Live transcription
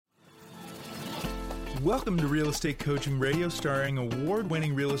Welcome to Real Estate Coaching Radio, starring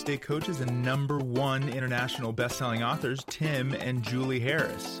award-winning real estate coaches and #1 international best-selling authors, Tim and Julie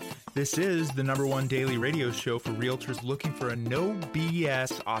Harris. This is the #1 daily radio show for realtors looking for a no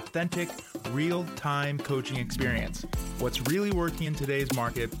BS, authentic, real-time coaching experience. What's really working in today's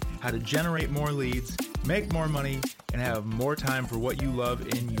market, how to generate more leads, make more money, and have more time for what you love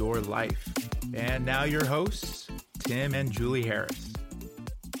in your life. And now your hosts, Tim and Julie Harris.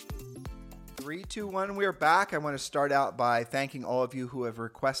 3, 2, 1, we are back. I want to start out by thanking all of you who have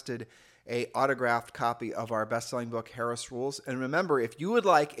requested a autographed copy of our best-selling book, Harris Rules. And remember, if you would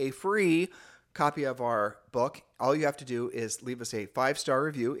like a free copy of our book, all you have to do is leave us a 5-star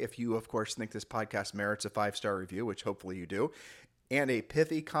review, if you, of course, think this podcast merits a 5-star review, which hopefully you do, and a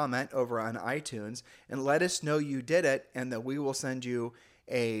pithy comment over on iTunes, and let us know you did it, and that we will send you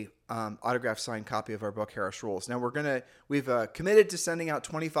a autographed signed copy of our book, Harris Rules. Now, we've committed to sending out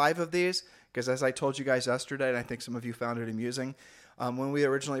 25 of these, because as I told you guys yesterday, and I think some of you found it amusing, when we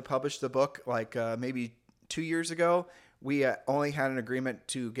originally published the book, maybe 2 years ago, we only had an agreement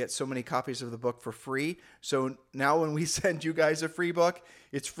to get so many copies of the book for free. So now when we send you guys a free book,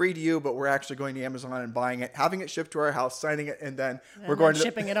 it's free to you, but we're actually going to Amazon and buying it, having it shipped to our house, signing it, and then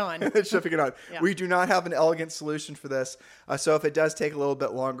shipping it on. shipping it on. Yeah. We do not have an elegant solution for this. So if it does take a little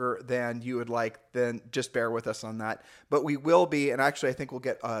bit longer than you would like, then just bear with us on that. But we will be, and actually I think we'll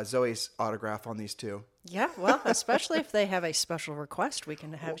get Zoe's autograph on these too. Yeah, well, especially if they have a special request we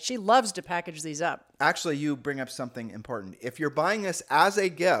can have. She loves to package these up. Actually, you bring up something important. If you're buying this as a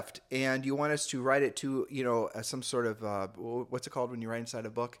gift and you want us to write it to, some sort of, what's it called when you write inside a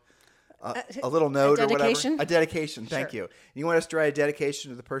book? A little note or whatever. A dedication. Thank you. You want us to write a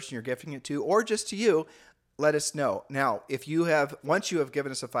dedication to the person you're gifting it to, or just to you, let us know. Now, once you have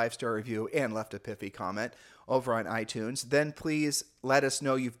given us a 5-star review and left a pithy comment over on iTunes, then please let us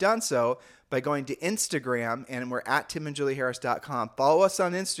know you've done so by going to Instagram, and we're at timandjulieharris.com. Follow us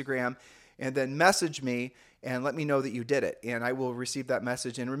on Instagram, and then message me and let me know that you did it, and I will receive that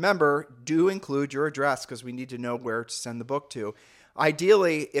message. And remember, do include your address, because we need to know where to send the book to.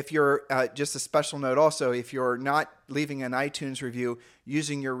 Ideally, if you're, just a special note also, if you're not leaving an iTunes review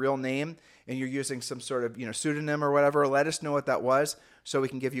using your real name and you're using some sort of pseudonym or whatever, let us know what that was so we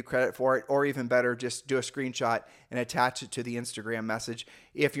can give you credit for it. Or even better, just do a screenshot and attach it to the Instagram message.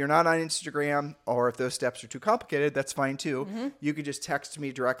 If you're not on Instagram, or if those steps are too complicated, that's fine too. Mm-hmm. You can just text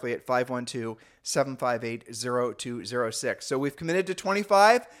me directly at 512-758-0206. So we've committed to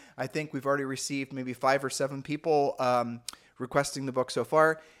 25. I think we've already received maybe 5 or 7 people requesting the book so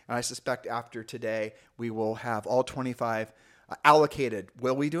far, and I suspect after today we will have all 25 allocated.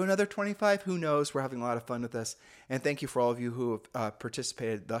 Will we do another 25? Who knows? We're having a lot of fun with this, and thank you for all of you who have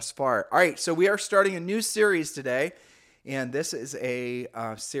participated thus far. All right, so we are starting a new series today, and this is a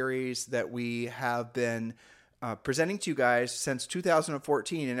series that we have been presenting to you guys since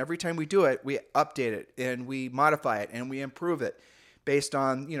 2014, and every time we do it, we update it, and we modify it, and we improve it based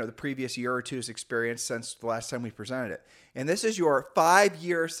on the previous year or two's experience since the last time we presented it. And this is your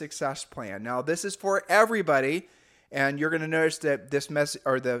 5-year success plan. Now, this is for everybody, and you're going to notice that this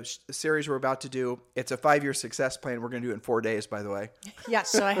the series we're about to do, it's a 5-year success plan. We're going to do it in 4 days, by the way. Yes,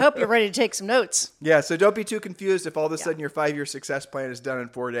 so I hope you're ready to take some notes. Yeah, so don't be too confused if all of a sudden your 5-year success plan is done in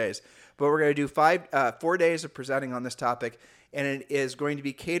 4 days. But we're going to do 4 days of presenting on this topic, and it is going to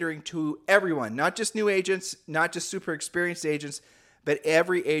be catering to everyone, not just new agents, not just super experienced agents, but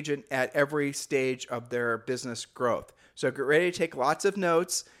every agent at every stage of their business growth. So get ready to take lots of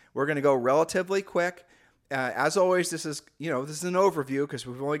notes. We're going to go relatively quick. As always, this is an overview, because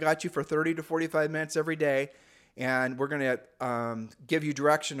we've only got you for 30 to 45 minutes every day, and we're going to give you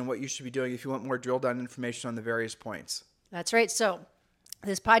direction on what you should be doing if you want more drilled down information on the various points. That's right. So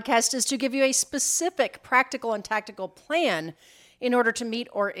this podcast is to give you a specific practical and tactical plan in order to meet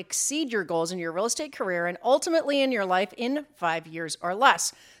or exceed your goals in your real estate career and ultimately in your life in 5 years or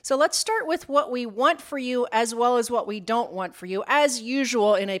less. So let's start with what we want for you as well as what we don't want for you. As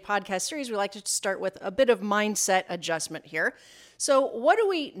usual in a podcast series, we like to start with a bit of mindset adjustment here. So what do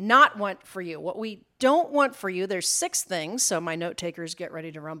we not want for you? What we don't want for you, there's 6 things, so my note takers get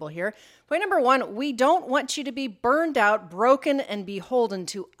ready to rumble here. Point number 1, we don't want you to be burned out, broken, and beholden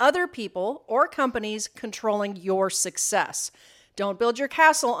to other people or companies controlling your success. Don't build your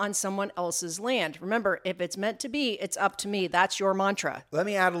castle on someone else's land. Remember, if it's meant to be, it's up to me. That's your mantra. Let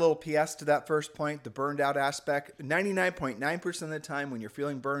me add a little PS to that first point, the burned out aspect. 99.9% of the time when you're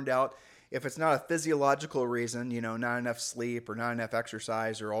feeling burned out, if it's not a physiological reason, not enough sleep or not enough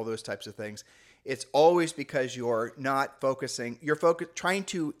exercise or all those types of things, it's always because you're not focusing. You're trying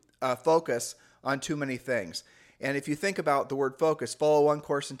to focus on too many things. And if you think about the word focus, follow one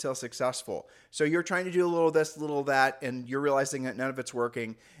course until successful. So you're trying to do a little of this, a little of that, and you're realizing that none of it's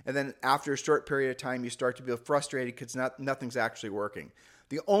working. And then after a short period of time, you start to feel frustrated because nothing's actually working.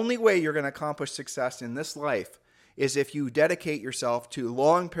 The only way you're going to accomplish success in this life is if you dedicate yourself to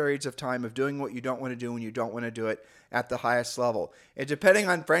long periods of time of doing what you don't want to do when you don't want to do it at the highest level. And depending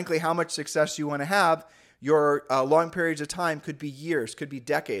on, frankly, how much success you want to have, your long periods of time could be years, could be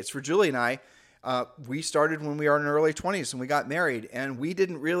decades. For Julie and I, we started when we were in our early 20s and we got married, and we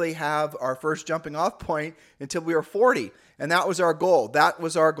didn't really have our first jumping off point until we were 40. And that was our goal. That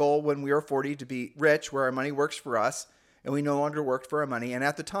was our goal when we were 40, to be rich, where our money works for us, and we no longer worked for our money. And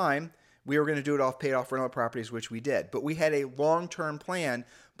at the time, we were going to do it off paid off rental properties, which we did. But we had a long-term plan,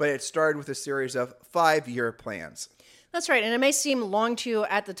 but it started with a series of 5-year plans. That's right. And it may seem long to you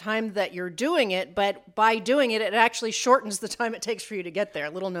at the time that you're doing it, but by doing it, it actually shortens the time it takes for you to get there.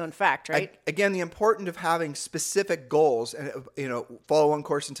 Little known fact, right? Again, the importance of having specific goals and, follow one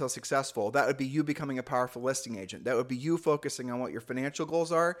course until successful. That would be you becoming a powerful listing agent. That would be you focusing on what your financial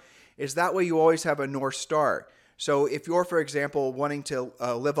goals are. Is that way you always have a North Star. So if you're, for example, wanting to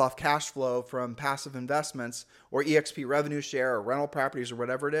live off cash flow from passive investments or EXP revenue share or rental properties or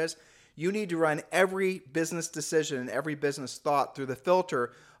whatever it is, you need to run every business decision and every business thought through the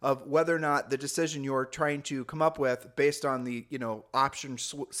filter of whether or not the decision you're trying to come up with based on the option,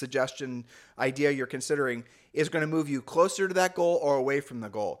 suggestion, idea you're considering is going to move you closer to that goal or away from the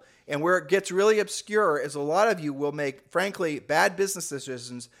goal. And where it gets really obscure is a lot of you will make, frankly, bad business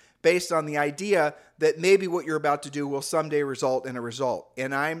decisions based on the idea that maybe what you're about to do will someday result in a result.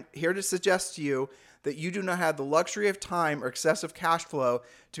 And I'm here to suggest to you that you do not have the luxury of time or excessive cash flow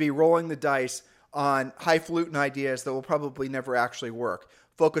to be rolling the dice on highfalutin ideas that will probably never actually work.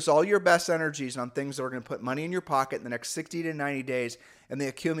 Focus all your best energies on things that are going to put money in your pocket in the next 60 to 90 days, and the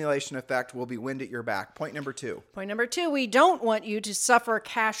accumulation effect will be wind at your back. Point number 2. Point number 2, we don't want you to suffer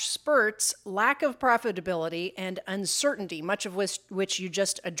cash spurts, lack of profitability, and uncertainty, much of which you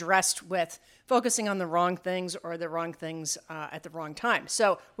just addressed with focusing on the wrong things or the wrong things at the wrong time.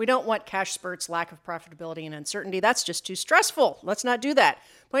 So we don't want cash spurts, lack of profitability, and uncertainty. That's just too stressful. Let's not do that.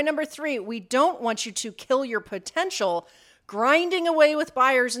 Point number 3, we don't want you to kill your potential grinding away with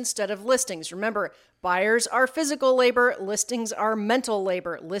buyers instead of listings. Remember, buyers are physical labor, listings are mental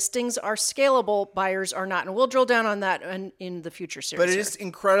labor. Listings are scalable, buyers are not. And we'll drill down on that in the future series. But it is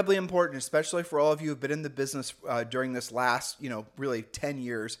incredibly important, especially for all of you who have been in the business during this last, really 10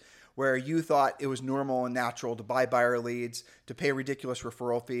 years, where you thought it was normal and natural to buy buyer leads, to pay ridiculous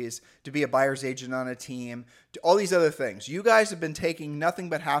referral fees, to be a buyer's agent on a team, to all these other things. You guys have been taking nothing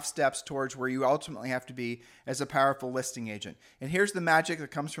but half steps towards where you ultimately have to be as a powerful listing agent. And here's the magic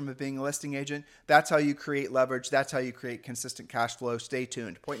that comes from being a listing agent. That's how you create leverage. That's how you create consistent cash flow. Stay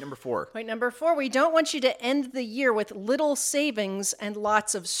tuned. Point number 4. Point number 4, we don't want you to end the year with little savings and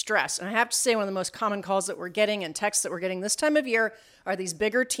lots of stress. And I have to say, one of the most common calls that we're getting and texts that we're getting this time of year are these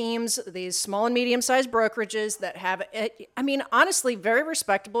bigger teams, these small and medium-sized brokerages that have, honestly, very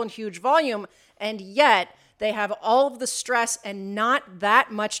respectable and huge volume, and yet they have all of the stress and not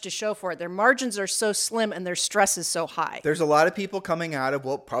that much to show for it. Their margins are so slim and their stress is so high. There's a lot of people coming out of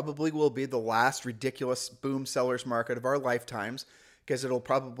what probably will be the last ridiculous boom sellers market of our lifetimes, because it'll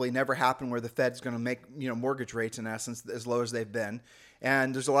probably never happen where the Fed's going to make mortgage rates, in essence, as low as they've been.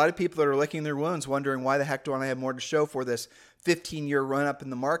 And there's a lot of people that are licking their wounds, wondering why the heck do I have more to show for this 15-year run up in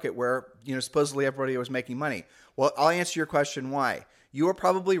the market where supposedly everybody was making money. Well, I'll answer your question why. You are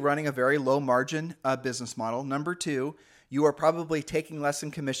probably running a very low margin business model. Number 2, you are probably taking less in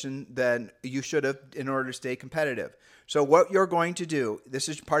commission than you should have in order to stay competitive. So what you're going to do, this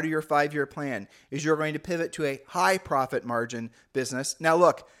is part of your 5-year plan, is you're going to pivot to a high profit margin business. Now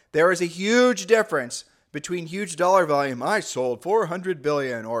look, there is a huge difference between huge dollar volume, I sold 400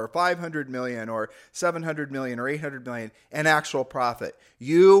 billion or 500 million or 700 million or 800 million, and actual profit.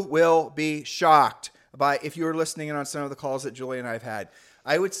 You will be shocked by, if you were listening in on some of the calls that Julie and I have had.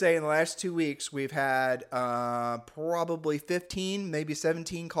 I would say in the last 2 weeks, we've had probably 15, maybe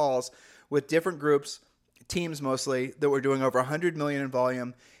 17 calls with different groups, teams mostly, that were doing over 100 million in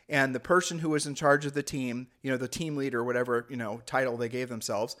volume. And the person who was in charge of the team, the team leader, whatever, title they gave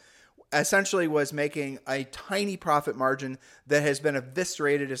themselves, essentially was making a tiny profit margin that has been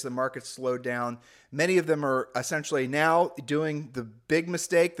eviscerated as the market slowed down. Many of them are essentially now doing the big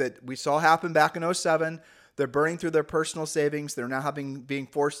mistake that we saw happen back in 2007. They're burning through their personal savings. They're now being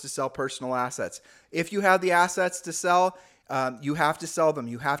forced to sell personal assets. If you have the assets to sell, you have to sell them.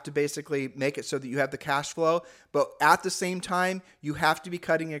 You have to basically make it so that you have the cash flow. But at the same time, you have to be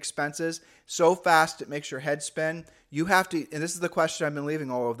cutting expenses so fast it makes your head spin. You have to, and this is the question I've been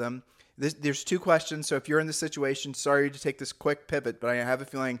leaving all of them, There's two questions. So if you're in this situation, sorry to take this quick pivot, but I have a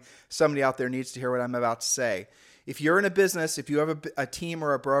feeling somebody out there needs to hear what I'm about to say. If you're in a business, if you have a team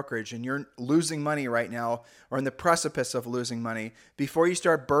or a brokerage and you're losing money right now or in the precipice of losing money, before you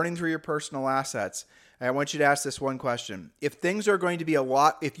start burning through your personal assets, I want you to ask this one question. If things are going to be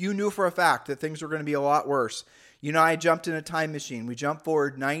if you knew for a fact that things were going to be a lot worse, I jumped in a time machine. We jumped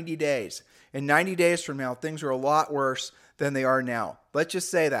forward 90 days. And 90 days from now, things are a lot worse than they are now. Let's just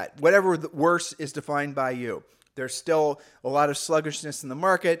say that. Whatever the worse is defined by you. There's still a lot of sluggishness in the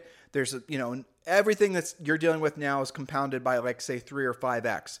market. There's, everything that you're dealing with now is compounded by, like, say, 3 or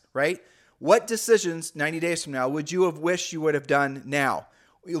 5x, right? What decisions 90 days from now would you have wished you would have done now?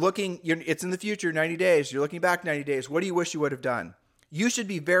 It's in the future, 90 days. You're looking back 90 days. What do you wish you would have done? You should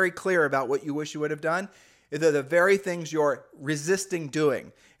be very clear about what you wish you would have done. They're the very things you're resisting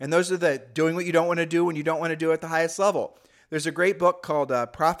doing. And those are the doing what you don't want to do when you don't want to do at the highest level. There's a great book called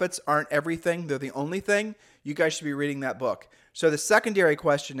Profits Aren't Everything. They're the Only Thing. You guys should be reading that book. So the secondary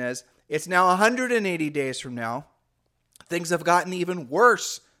question is, it's now 180 days from now. Things have gotten even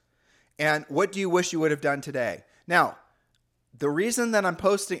worse. And what do you wish you would have done today? Now, the reason that I'm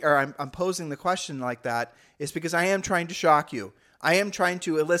posing the question like that is because I am trying to shock you. I am trying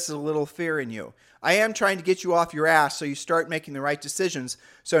to elicit a little fear in you. I am trying to get you off your ass so you start making the right decisions.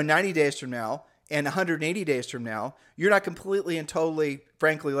 So 90 days from now and 180 days from now, you're not completely and totally,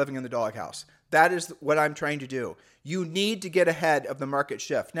 frankly, living in the doghouse. That is what I'm trying to do. You need to get ahead of the market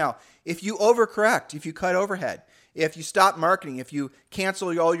shift. Now, if you overcorrect, if you cut overhead, if you stop marketing, if you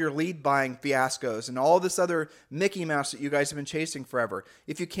cancel all your lead buying fiascos and all this other Mickey Mouse that you guys have been chasing forever,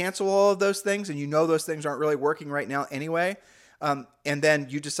 if you cancel all of those things and those things aren't really working right now anyway, and then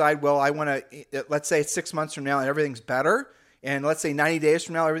you decide, well, I want to, let's say it's 6 months from now and everything's better, and let's say 90 days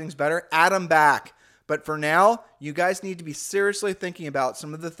from now everything's better, add them back. But for now, you guys need to be seriously thinking about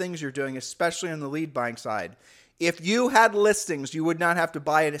some of the things you're doing, especially on the lead buying side. If you had listings, you would not have to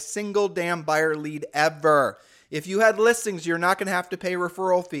buy a single damn buyer lead ever. If you had listings, you're not going to have to pay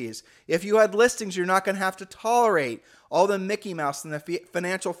referral fees. If you had listings, you're not going to have to tolerate all the Mickey Mouse and the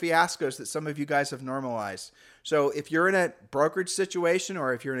financial fiascos that some of you guys have normalized. So if you're in a brokerage situation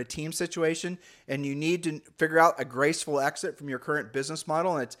or if you're in a team situation and you need to figure out a graceful exit from your current business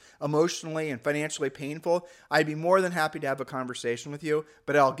model and it's emotionally and financially painful, I'd be more than happy to have a conversation with you.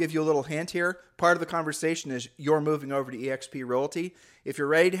 But I'll give you a little hint here. Part of the conversation is you're moving over to eXp Realty. If you're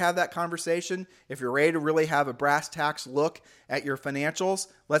ready to have that conversation, if you're ready to really have a brass tacks look at your financials,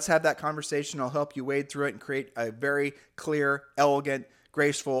 let's have that conversation. I'll help you wade through it and create a very clear, elegant,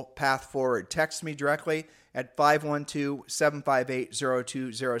 graceful path forward. Text me directly at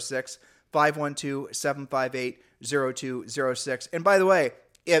 512-758-0206, 512-758-0206. And by the way,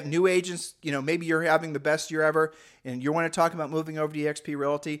 if new agents, maybe you're having the best year ever and you want to talk about moving over to eXp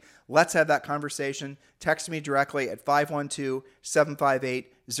Realty, let's have that conversation. Text me directly at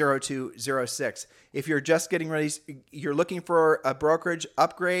 512-758-0206. If you're just getting ready, you're looking for a brokerage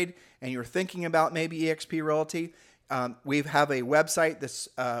upgrade and you're thinking about maybe eXp Realty, we have a website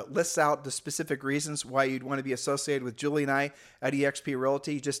that lists out the specific reasons why you'd want to be associated with Julie and I at eXp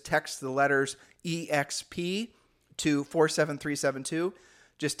Realty. Just text the letters EXP to 47372.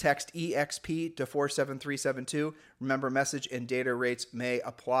 Just text EXP to 47372. Remember, message and data rates may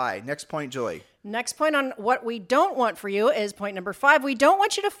apply. Next point, Julie. Next point on what we don't want for you is point number 5. We don't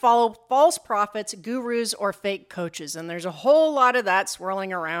want you to follow false prophets, gurus, or fake coaches. And there's a whole lot of that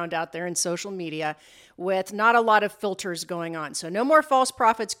swirling around out there in social media with not a lot of filters going on. So no more false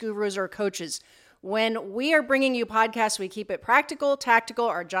prophets, gurus, or coaches. When we are bringing you podcasts, we keep it practical, tactical.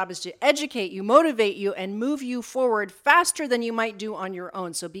 Our job is to educate you, motivate you, and move you forward faster than you might do on your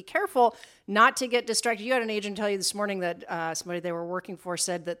own. So be careful not to get distracted. You had an agent tell you this morning that somebody they were working for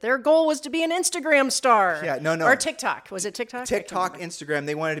said that their goal was to be an Instagram star. Yeah, no. Or TikTok. Was it TikTok? TikTok, Instagram.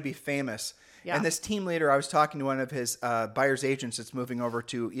 They wanted to be famous. Yeah. And this team leader, I was talking to one of his buyer's agents that's moving over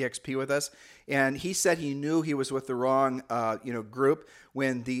to eXp with us, and he said he knew he was with the wrong group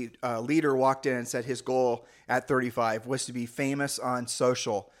when the leader walked in and said his goal at 35 was to be famous on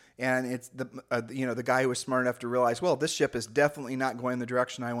social. And it's the guy who was smart enough to realize, well, this ship is definitely not going the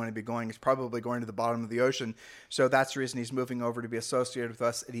direction I want to be going. It's probably going to the bottom of the ocean. So that's the reason he's moving over to be associated with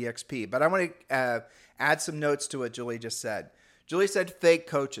us at eXp. But I want to add some notes to what Julie just said. Julie said fake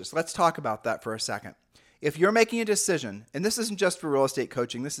coaches. Let's talk about that for a second. If you're making a decision, and this isn't just for real estate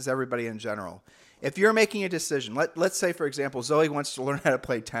coaching, this is everybody in general. If you're making a decision, let's say, for example, Zoe wants to learn how to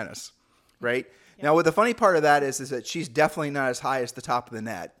play tennis, right? Yep. Now, what the funny part of that is that she's definitely not as high as the top of the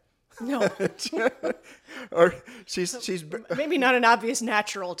net, No. Or she's maybe not an obvious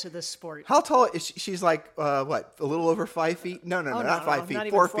natural to this sport. How tall is she? She's like what? A little over 5 feet? No, not 5 feet. Not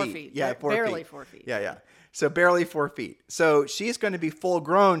 4 even 4 feet. feet. Yeah, 4 feet. Barely 4 feet. Yeah. So barely 4 feet. So she's going to be full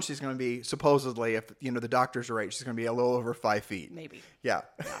grown. She's going to be supposedly, if the doctors are right, she's going to be a little over 5 feet. Maybe. Yeah.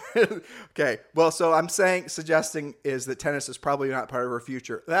 Okay. Well, so I'm suggesting is that tennis is probably not part of her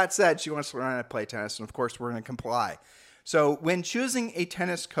future. That said, she wants to learn how to play tennis, and of course we're going to comply. So when choosing a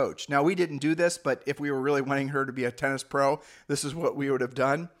tennis coach, now we didn't do this, but if we were really wanting her to be a tennis pro, this is what we would have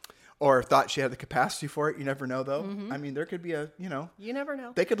done. Or thought she had the capacity for it. You never know, though. Mm-hmm. I mean, there could be you never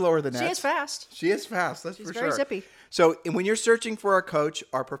know. They could lower the nets. She is fast. She is fast. That's for sure. She's very zippy. So when you're searching for a coach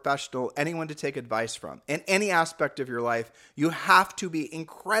or professional, anyone to take advice from, in any aspect of your life, you have to be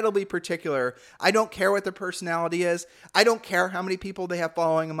incredibly particular. I don't care what their personality is. I don't care how many people they have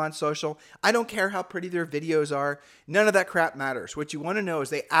following them on social. I don't care how pretty their videos are. None of that crap matters. What you want to know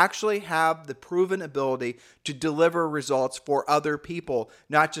is they actually have the proven ability to deliver results for other people,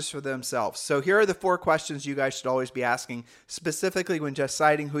 not just for themselves. So here are the 4 questions you guys should always be asking, specifically when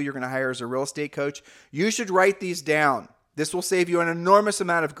deciding who you're going to hire as a real estate coach. You should write these down. This will save you an enormous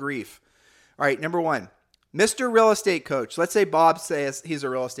amount of grief. All right, number 1, Mr. Real Estate Coach. Let's say Bob says he's a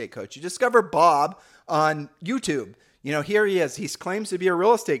real estate coach. You discover Bob on YouTube. Here he is. He claims to be a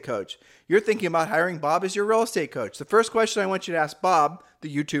real estate coach. You're thinking about hiring Bob as your real estate coach. The first question I want you to ask Bob,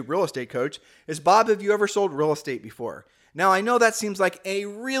 the YouTube real estate coach, is, Bob, have you ever sold real estate before? Now, I know that seems like a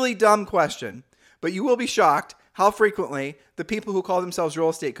really dumb question, but you will be shocked how frequently the people who call themselves real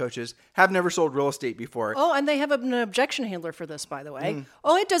estate coaches have never sold real estate before. Oh, and they have an objection handler for this, by the way.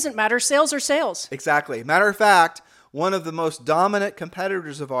 Oh, it doesn't matter. Sales are sales. Exactly. Matter of fact, one of the most dominant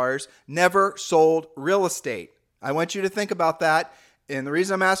competitors of ours never sold real estate. I want you to think about that. And the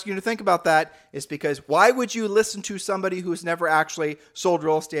reason I'm asking you to think about that is because why would you listen to somebody who's never actually sold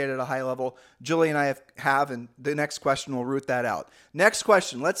real estate at a high level? Julie and I have, and the next question will root that out. Next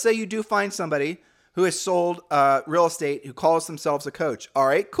question. Let's say you do find somebody who has sold real estate who calls themselves a coach. All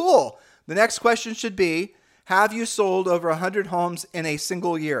right, cool. The next question should be, have you sold over 100 homes in a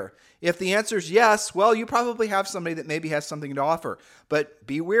single year? If the answer is yes, well, you probably have somebody that maybe has something to offer. But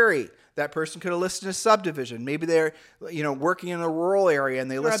be wary. That person could have listed a subdivision. Maybe they're, working in a rural area and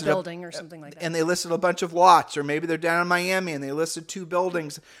they listed a building or something like that. And they listed a bunch of lots, or maybe they're down in Miami and they listed 2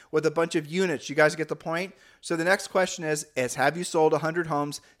 buildings with a bunch of units. You guys get the point? So the next question is have you sold 100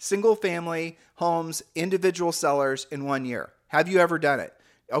 homes, single family homes, individual sellers in 1 year? Have you ever done it?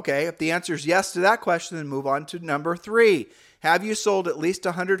 Okay, if the answer is yes to that question, then move on to number 3. Have you sold at least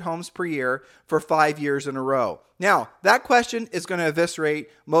 100 homes per year for 5 years in a row? Now, that question is going to eviscerate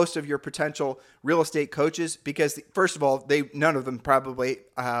most of your potential real estate coaches because, first of all, none of them probably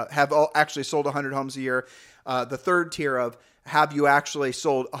have actually sold 100 homes a year. The third tier of have you actually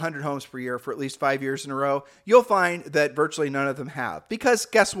sold 100 homes per year for at least 5 years in a row? You'll find that virtually none of them have. Because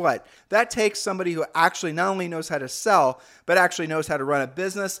guess what? That takes somebody who actually not only knows how to sell, but actually knows how to run a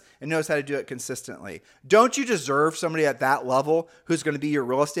business and knows how to do it consistently. Don't you deserve somebody at that level who's going to be your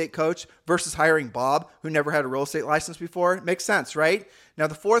real estate coach versus hiring Bob, who never had a real estate license before? It makes sense, right? Now,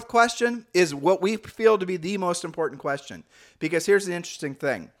 the 4th question is what we feel to be the most important question. Because here's the interesting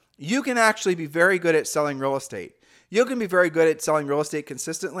thing. You can actually be very good at selling real estate. You can be very good at selling real estate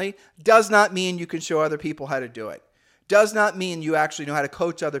consistently. Does not mean you can show other people how to do it. Does not mean you actually know how to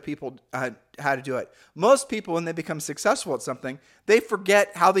coach other people how to do it. Most people, when they become successful at something, they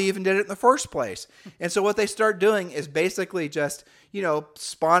forget how they even did it in the first place. And so what they start doing is basically just,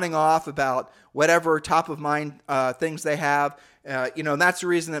 spawning off about whatever top of mind things they have. And that's the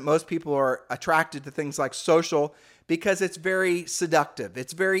reason that most people are attracted to things like social, because it's very seductive.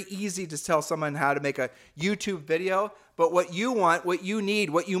 It's very easy to tell someone how to make a YouTube video, but what you want, what you need,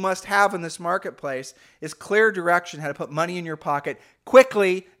 what you must have in this marketplace is clear direction, how to put money in your pocket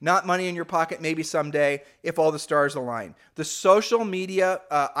quickly, not money in your pocket maybe someday if all the stars align. The social media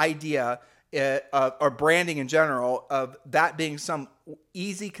idea or branding in general of that being some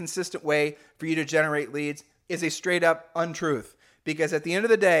easy, consistent way for you to generate leads is a straight up untruth. Because at the end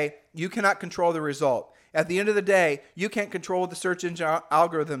of the day, you cannot control the result. At the end of the day, you can't control what the search engine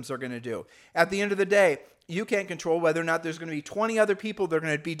algorithms are going to do. At the end of the day, you can't control whether or not there's going to be 20 other people that are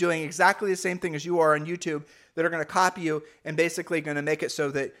going to be doing exactly the same thing as you are on YouTube that are going to copy you and basically going to make it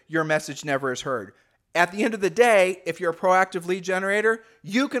so that your message never is heard. At the end of the day, if you're a proactive lead generator,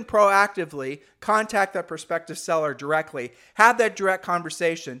 you can proactively contact that prospective seller directly, have that direct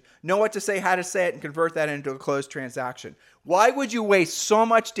conversation, know what to say, how to say it, and convert that into a closed transaction. Why would you waste so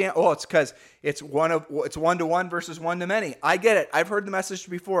much it's because it's one-to-one versus one-to-many. I get it. I've heard the message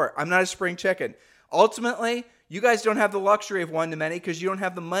before. I'm not a spring chicken. Ultimately, You guys don't have the luxury of one-to-many because you don't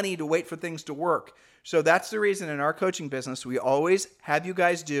have the money to wait for things to work. So that's the reason in our coaching business, we always have you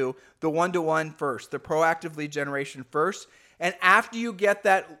guys do the one-to-one first, the proactive lead generation first. And after you get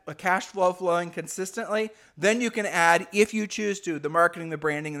that cash flow flowing consistently, then you can add, if you choose to, the marketing, the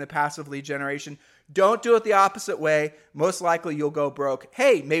branding, and the passive lead generation. Don't do it the opposite way. Most likely you'll go broke.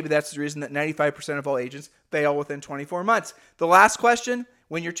 Hey, maybe that's the reason that 95% of all agents fail within 24 months. The last question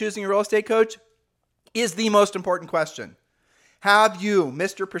when you're choosing a real estate coach is the most important question. Have you,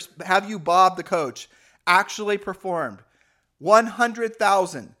 Bob the coach, actually performed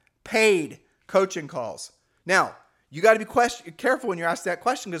 100,000 paid coaching calls? Now, you got to be careful when you're asked that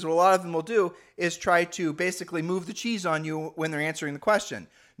question, because what a lot of them will do is try to basically move the cheese on you when they're answering the question.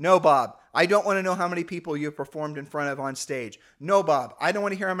 No, Bob, I don't want to know how many people you've performed in front of on stage. No, Bob, I don't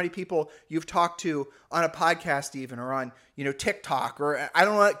want to hear how many people you've talked to on a podcast even, or on, TikTok, or I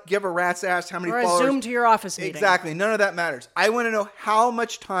don't want to give a rat's ass how many followers. Or a Zoom to your office meeting. Exactly. None of that matters. I want to know how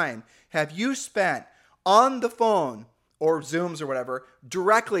much time have you spent on the phone or Zooms or whatever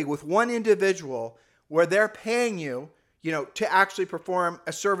directly with one individual where they're paying you, to actually perform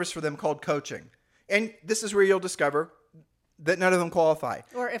a service for them called coaching. And this is where you'll discover that none of them qualify.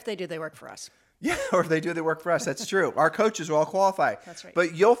 Or if they do, they work for us. Yeah, or if they do, they work for us. That's true. Our coaches will all qualify. That's right.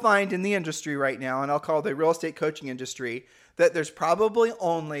 But you'll find in the industry right now, and I'll call it the real estate coaching industry, that there's probably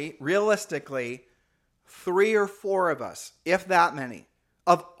only, realistically, 3 or 4 of us, if that many,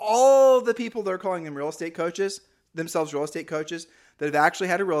 of all the people that are calling them real estate coaches, themselves real estate coaches, that have actually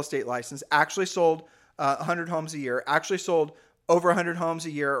had a real estate license, actually sold 100 homes a year, actually sold over 100 homes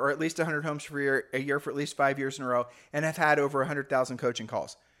a year, or at least 100 homes a year for at least 5 years in a row, and have had over 100,000 coaching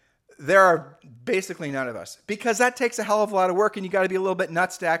calls. There are basically none of us, because that takes a hell of a lot of work, and you got to be a little bit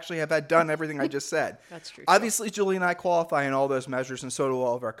nuts to actually have had done everything I just said. That's true. Obviously, Julie and I qualify in all those measures, and so do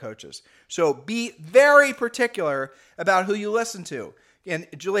all of our coaches. So be very particular about who you listen to. And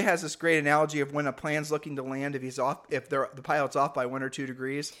Julie has this great analogy of when a plan's looking to land, if the pilot's off by 1 or 2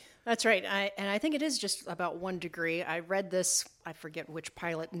 degrees. That's right. And I think it is just about 1 degree. I read this, I forget which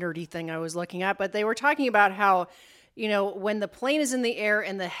pilot nerdy thing I was looking at, but they were talking about how, when the plane is in the air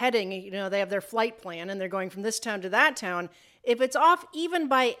and the heading, they have their flight plan and they're going from this town to that town. If it's off even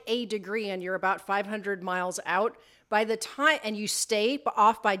by a degree and you're about 500 miles out, by the time, and you stay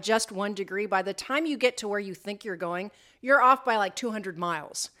off by just 1 degree, by the time you get to where you think you're going, you're off by like 200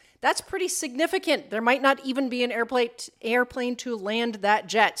 miles. That's pretty significant. There might not even be an airplane to land that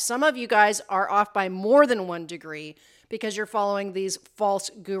jet. Some of you guys are off by more than 1 degree because you're following these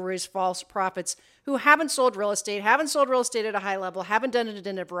false gurus, false prophets who haven't sold real estate at a high level, haven't done it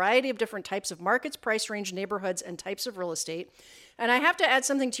in a variety of different types of markets, price range, neighborhoods, and types of real estate. And I have to add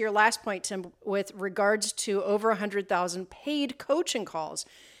something to your last point, Tim, with regards to over 100,000 paid coaching calls.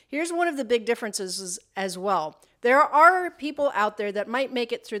 Here's one of the big differences as well. There are people out there that might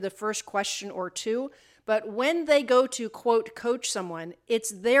make it through the first question or 2, but when they go to, quote, coach someone,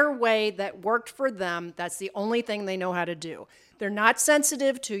 it's their way that worked for them. That's the only thing they know how to do. They're not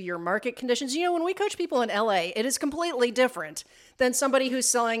sensitive to your market conditions. When we coach people in LA, it is completely different than somebody who's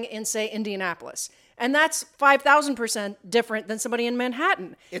selling in, say, Indianapolis. And that's 5,000% different than somebody in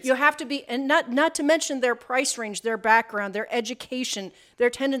Manhattan. You have to be, and not to mention their price range, their background, their education, their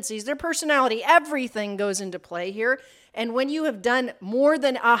tendencies, their personality, everything goes into play here. And when you have done more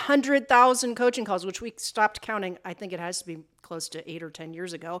than 100,000 coaching calls, which we stopped counting, I think it has to be close to 8 or 10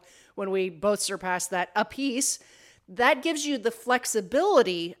 years ago when we both surpassed that apiece, that gives you the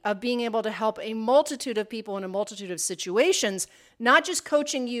flexibility of being able to help a multitude of people in a multitude of situations, not just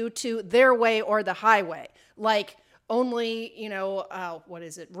coaching you to their way or the highway. Like only,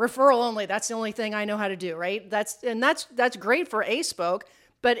 referral only. That's the only thing I know how to do, right? That's great for a spoke.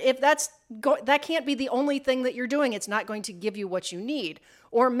 But if that can't be the only thing that you're doing, it's not going to give you what you need.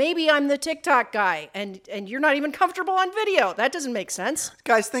 Or maybe I'm the TikTok guy and you're not even comfortable on video. That doesn't make sense.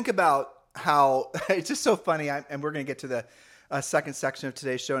 Guys, think about how it's just so funny, and we're going to get to the second section of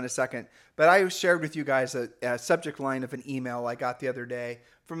today's show in a second, but I shared with you guys a subject line of an email I got the other day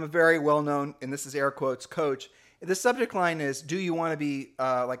from a very well-known, and this is air quotes, coach. The subject line is, do you want to be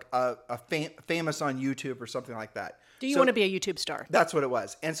famous on YouTube or something like that? Do you want to be a YouTube star? That's what it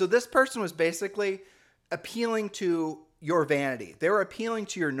was. And so this person was basically appealing to your vanity. They were appealing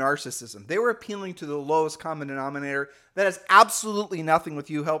to your narcissism. They were appealing to the lowest common denominator that has absolutely nothing with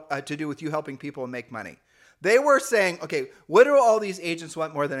you to do with you helping people and make money. They were saying, okay, what do all these agents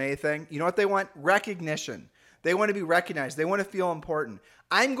want more than anything? You know what they want? Recognition. They want to be recognized. They want to feel important.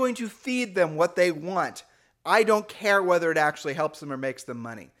 I'm going to feed them what they want. I don't care whether it actually helps them or makes them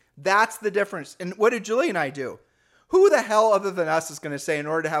money. That's the difference. And what did Julie and I do? Who the hell other than us is going to say in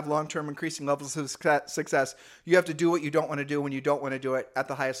order to have long-term increasing levels of success, you have to do what you don't want to do when you don't want to do it at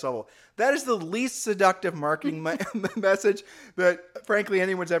the highest level? That is the least seductive marketing message that, frankly,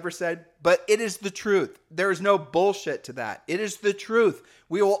 anyone's ever said. But it is the truth. There is no bullshit to that. It is the truth.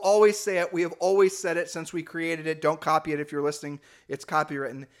 We will always say it. We have always said it since we created it. Don't copy it if you're listening. It's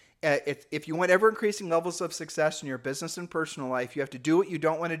copywritten. If you want ever-increasing levels of success in your business and personal life, you have to do what you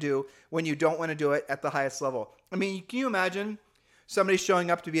don't want to do when you don't want to do it at the highest level. I mean, can you imagine somebody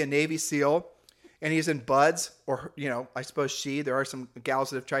showing up to be a Navy SEAL and he's in BUD/S, or, I suppose there are some gals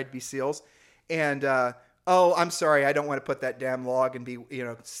that have tried to be SEALs, and, oh, I'm sorry, I don't want to put that damn log and be,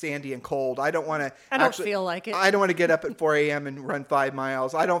 sandy and cold. I don't feel like it. I don't want to get up at 4 a.m. and run 5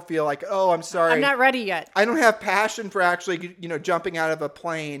 miles. I don't feel like, oh, I'm sorry. I'm not ready yet. I don't have passion for actually, jumping out of a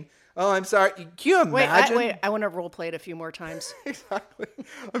plane. Oh, I'm sorry. Can you imagine? Wait, I want to role play it a few more times. Exactly.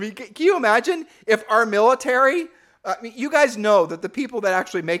 I mean, can you imagine if our military, you guys know that the people that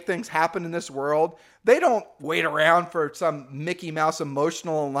actually make things happen in this world, they don't wait around for some Mickey Mouse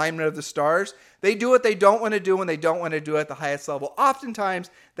emotional alignment of the stars. They do what they don't want to do when they don't want to do it at the highest level. Oftentimes,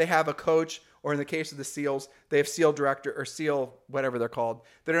 they have a coach, or in the case of the SEALs, they have SEAL director or SEAL, whatever they're called,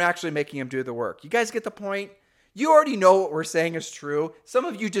 that are actually making them do the work. You guys get the point? You already know what we're saying is true. Some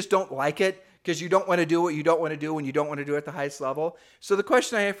of you just don't like it because you don't want to do what you don't want to do when you don't want to do it at the highest level. So the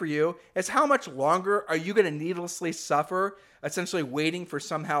question I have for you is, how much longer are you going to needlessly suffer, essentially waiting for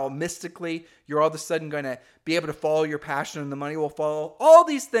somehow mystically you're all of a sudden going to be able to follow your passion and the money will follow? All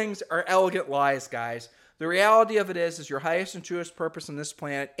these things are elegant lies, guys. The reality of it is your highest and truest purpose on this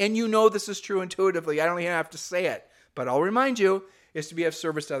planet, and you know this is true intuitively. I don't even have to say it, but I'll remind you, is to be of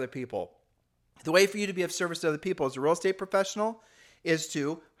service to other people. The way for you to be of service to other people as a real estate professional is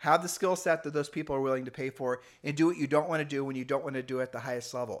to have the skill set that those people are willing to pay for and do what you don't want to do when you don't want to do it at the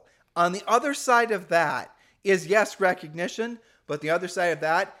highest level. On the other side of that is, yes, recognition, but the other side of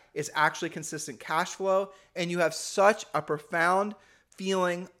that is actually consistent cash flow, and you have such a profound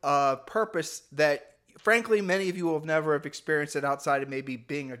feeling of purpose that, frankly, many of you will never have experienced it outside of maybe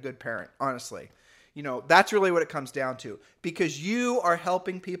being a good parent, honestly. That's really what it comes down to, because you are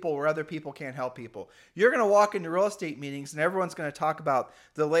helping people where other people can't help people. You're going to walk into real estate meetings and everyone's going to talk about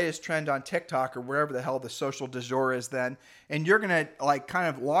the latest trend on TikTok or wherever the hell the social du jour is then. And you're going to kind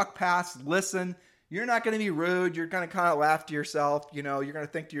of walk past, listen. You're not going to be rude. You're going to kind of laugh to yourself. You're going to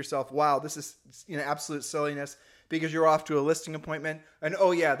think to yourself, wow, this is absolute silliness, because you're off to a listing appointment. And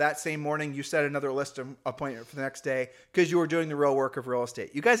oh yeah, that same morning you set another listing appointment for the next day because you were doing the real work of real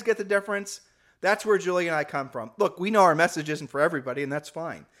estate. You guys get the difference? That's where Julie and I come from. Look, we know our message isn't for everybody, and that's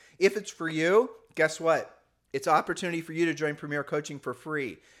fine. If it's for you, guess what? It's an opportunity for you to join Premier Coaching for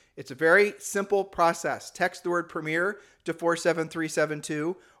free. It's a very simple process. Text the word Premier to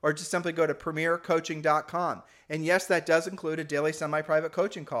 47372, or just simply go to premiercoaching.com. And yes, that does include a daily semi-private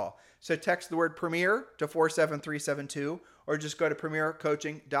coaching call. So text the word Premier to 47372, or just go to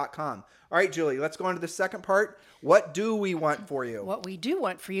premiercoaching.com. All right, Julie, let's go on to the second part. What do we want for you? What we do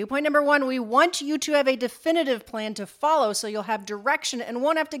want for you. Point number 1, we want you to have a definitive plan to follow so you'll have direction and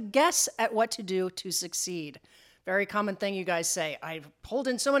won't have to guess at what to do to succeed. Very common thing you guys say. I've pulled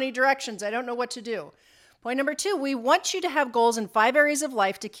in so many directions, I don't know what to do. Point number 2, we want you to have goals in 5 areas of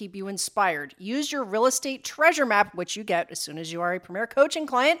life to keep you inspired. Use your real estate treasure map, which you get as soon as you are a Premier Coaching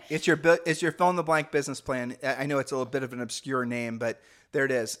client. It's your fill-in-the-blank business plan. I know it's a little bit of an obscure name, but there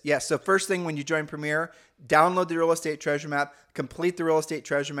it is. Yeah, so first thing when you join Premier, download the real estate treasure map, complete the real estate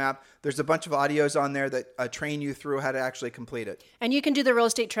treasure map. There's a bunch of audios on there that train you through how to actually complete it. And you can do the real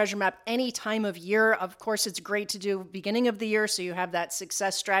estate treasure map any time of year. Of course, it's great to do beginning of the year so you have that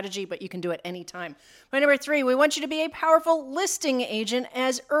success strategy, but you can do it anytime. Point number 3, we want you to be a powerful listing agent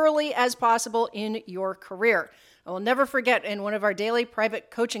as early as possible in your career. I will never forget, in one of our daily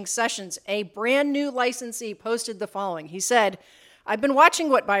private coaching sessions, a brand new licensee posted the following. He said, I've been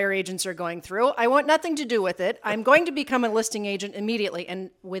watching what buyer agents are going through. I want nothing to do with it. I'm going to become a listing agent immediately. And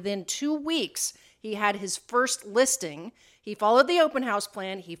within 2 weeks, he had his first listing. He followed the open house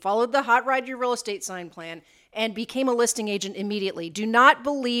plan. He followed the Hot Ride Your Real Estate sign plan and became a listing agent immediately. Do not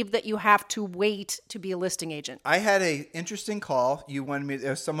believe that you have to wait to be a listing agent. I had an interesting call. There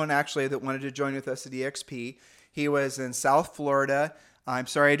was someone actually that wanted to join with us at EXP. He was in South Florida. I'm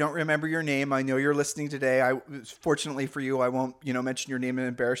sorry, I don't remember your name. I know you're listening today. Fortunately for you, I won't, mention your name and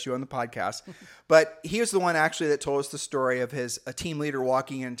embarrass you on the podcast. But he was the one actually that told us the story of a team leader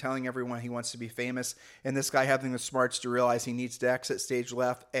walking in and telling everyone he wants to be famous, and this guy having the smarts to realize he needs to exit stage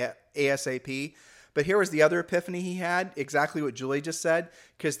left ASAP. But here was the other epiphany he had, exactly what Julie just said,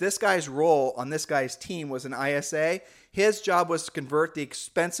 because this guy's role on this guy's team was an ISA. His job was to convert the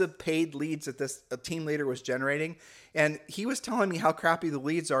expensive paid leads that this team leader was generating. And he was telling me how crappy the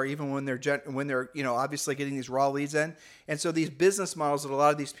leads are, even when they're obviously getting these raw leads in. And so these business models that a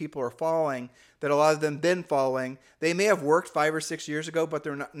lot of these people are following, that a lot of them been following, they may have worked 5 or 6 years ago, but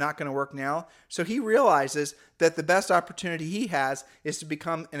they're not going to work now. So he realizes that the best opportunity he has is to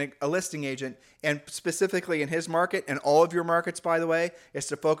become a listing agent, and specifically in his market, and all of your markets, by the way, is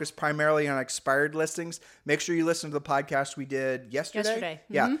to focus primarily on expired listings. Make sure you listen to the podcast we did yesterday.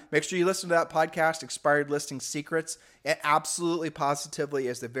 Mm-hmm. Yeah. Make sure you listen to that podcast, Expired Listing Secrets. It absolutely, positively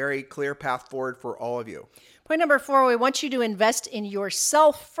is the very clear path forward for all of you. Point number 4, we want you to invest in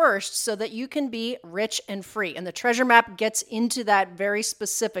yourself first so that you can be rich and free. And the treasure map gets into that very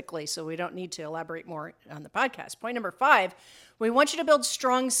specifically, so we don't need to elaborate more on the podcast. Point number 5, we want you to build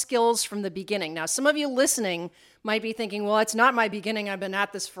strong skills from the beginning. Now, some of you listening might be thinking, well, it's not my beginning. I've been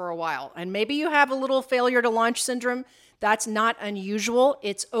at this for a while. And maybe you have a little failure to launch syndrome. That's not unusual.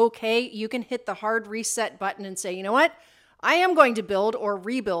 It's okay. You can hit the hard reset button and say, you know what? I am going to build or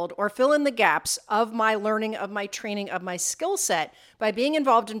rebuild or fill in the gaps of my learning, of my training, of my skill set by being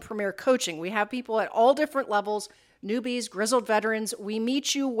involved in Premier Coaching. We have people at all different levels, newbies, grizzled veterans. We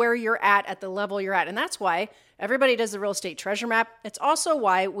meet you where you're at the level you're at. And that's why everybody does the real estate treasure map. It's also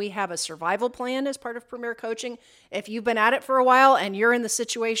why we have a survival plan as part of Premier Coaching. If you've been at it for a while and you're in the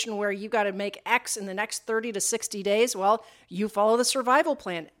situation where you've got to make X in the next 30 to 60 days, well, you follow the survival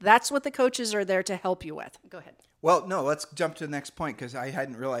plan. That's what the coaches are there to help you with. Go ahead. Well, no, let's jump to the next point, because I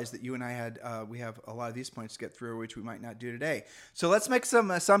hadn't realized that you and I we have a lot of these points to get through, which we might not do today. So let's make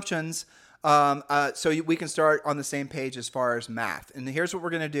some assumptions so we can start on the same page as far as math. And here's what we're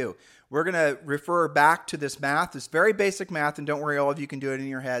going to do. We're going to refer back to this math, this very basic math, and don't worry, all of you can do it in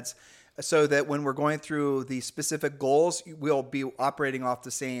your heads, so that when we're going through the specific goals, we'll be operating off the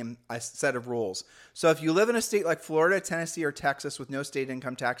same set of rules. So if you live in a state like Florida, Tennessee, or Texas with no state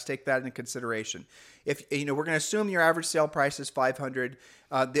income tax, take that into consideration. If we're going to assume your average sale price is $500.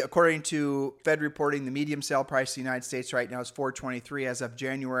 According to Fed reporting, the median sale price in the United States right now is $423 as of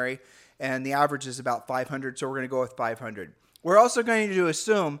January, and the average is about $500. So we're going to go with $500. We're also going to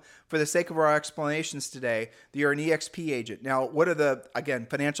assume, for the sake of our explanations today, that you're an EXP agent. Now, what are the, again,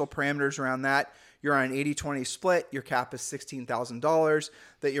 financial parameters around that? You're on an 80-20 split. Your cap is $16,000,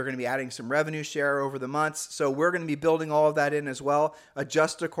 that you're going to be adding some revenue share over the months. So we're going to be building all of that in as well.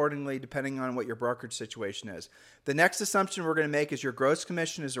 Adjust accordingly depending on what your brokerage situation is. The next assumption we're going to make is your gross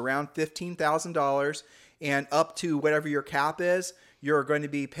commission is around $15,000, and up to whatever your cap is, you're going to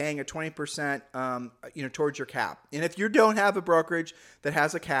be paying a 20% towards your cap. And if you don't have a brokerage that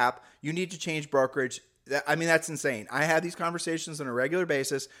has a cap, you need to change brokerage. That's insane. I have these conversations on a regular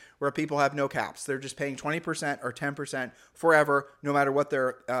basis where people have no caps. They're just paying 20% or 10% forever, no matter what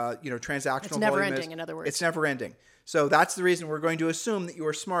their transactional volume is. It's never ending, in other words. It's never ending. So that's the reason we're going to assume that you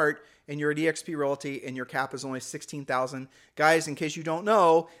are smart and you're at eXp Realty and your cap is only $16,000. Guys, in case you don't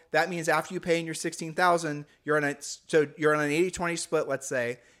know, that means after you pay in your $16,000, you're on an 80-20 split, let's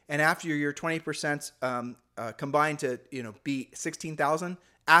say, and after your 20% combined to be $16,000,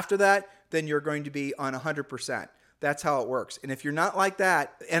 after that, then you're going to be on 100%. That's how it works. And if you're not like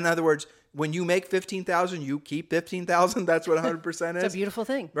that, in other words, when you make $15,000, you keep $15,000. That's what 100% is. It's a beautiful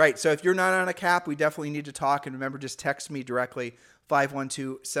thing. Right. So if you're not on a cap, we definitely need to talk. And remember, just text me directly,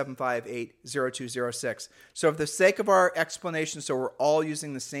 512-758-0206. So for the sake of our explanation, so we're all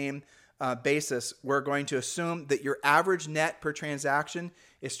using the same basis, we're going to assume that your average net per transaction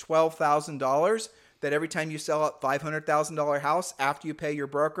is $12,000. That every time you sell a $500,000 house, after you pay your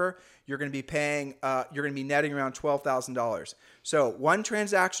broker, you're going to be paying, you're going to be netting around $12,000. So one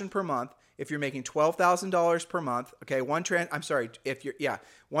transaction per month. If you're making $12,000 per month, okay, one transaction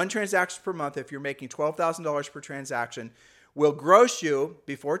per month. If you're making $12,000 per transaction, will gross you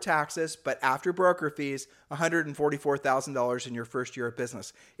before taxes, but after broker fees, $144,000 in your first year of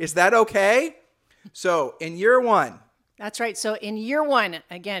business. Is that okay? So in year one. That's right. So in year one,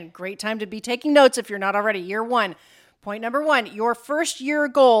 again, great time to be taking notes if you're not already. Year one, point number 1, your first year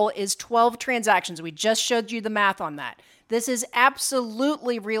goal is 12 transactions. We just showed you the math on that. This is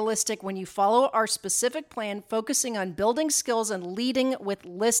absolutely realistic when you follow our specific plan, focusing on building skills and leading with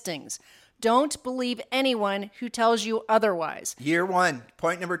listings. Don't believe anyone who tells you otherwise. Year 1,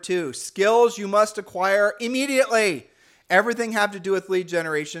 point number 2, skills you must acquire immediately. Everything have to do with lead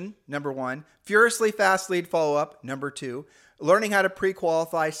generation, number 1. Furiously fast lead follow-up, number 2. Learning how to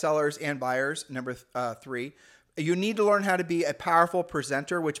pre-qualify sellers and buyers, number 3. You need to learn how to be a powerful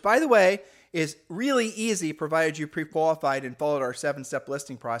presenter, which, by the way, is really easy provided you pre-qualified and followed our 7-step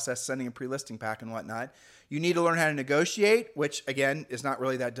listing process, sending a pre-listing pack and whatnot. You need to learn how to negotiate, which again is not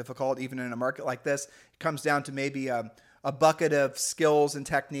really that difficult, even in a market like this. It comes down to maybe a bucket of skills and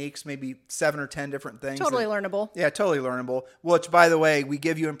techniques, maybe 7 or 10 different things. Totally learnable. Yeah, totally learnable. Which, by the way, we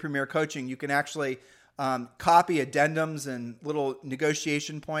give you in Premier Coaching. You can actually copy addendums and little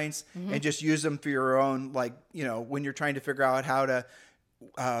negotiation points and just use them for your own, like, when you're trying to figure out how to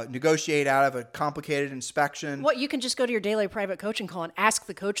negotiate out of a complicated inspection. You can just go to your daily private coaching call and ask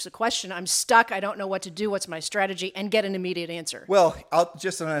the coach the question, I'm stuck, I don't know what to do, what's my strategy, and get an immediate answer. Well,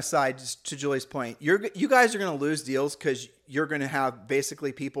 just on an aside, just to Julie's point, you guys are going to lose deals because you're going to have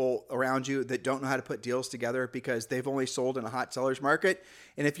basically people around you that don't know how to put deals together because they've only sold in a hot seller's market.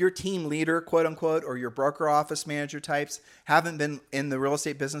 And if your team leader, quote unquote, or your broker office manager types haven't been in the real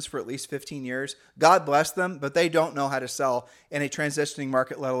estate business for at least 15 years, God bless them, but they don't know how to sell in a transitioning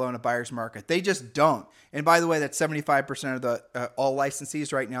market, let alone a buyer's market. They just don't. And by the way, that's 75% of the all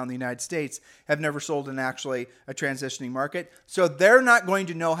licensees right now in the United States have never sold in actually a transitioning market. So they're not going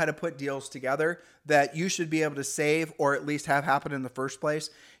to know how to put deals together that you should be able to save or at least have happen in the first place.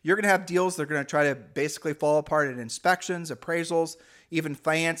 You're going to have deals that are going to try to basically fall apart at inspections, appraisals, even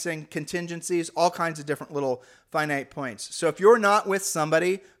financing, contingencies, all kinds of different little finite points. So if you're not with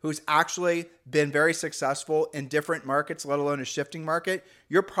somebody who's actually been very successful in different markets, let alone a shifting market,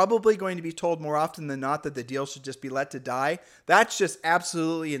 you're probably going to be told more often than not that the deal should just be let to die. That's just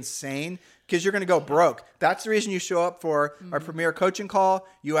absolutely insane because you're going to go broke. That's the reason you show up for our Premier Coaching Call.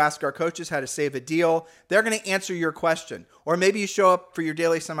 You ask our coaches how to save a deal. They're going to answer your question. Or maybe you show up for your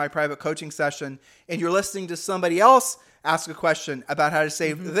daily semi-private coaching session and you're listening to somebody else ask a question about how to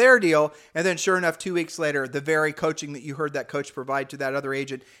save their deal. And then sure enough, 2 weeks later, the very coaching that you heard that coach provide to that other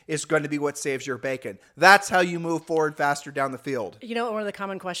agent is going to be what saves your bacon. That's how you move forward faster down the field. One of the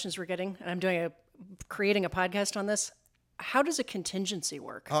common questions we're getting, and I'm creating a podcast on this, how does a contingency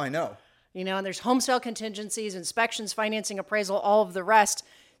work? Oh, I know. And there's home sale contingencies, inspections, financing, appraisal, all of the rest.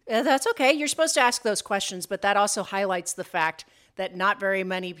 That's okay. You're supposed to ask those questions, but that also highlights the fact that not very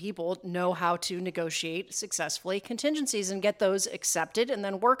many people know how to negotiate successfully contingencies and get those accepted and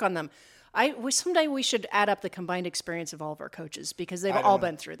then work on them. Someday we should add up the combined experience of all of our coaches because they've all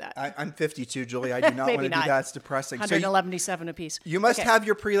been through that. I'm 52, Julie. I do not want to do that. It's depressing. 177 apiece. You must have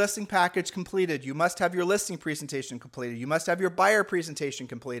your pre-listing package completed. You must have your listing presentation completed. You must have your buyer presentation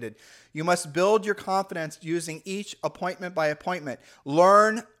completed. You must build your confidence using each appointment by appointment.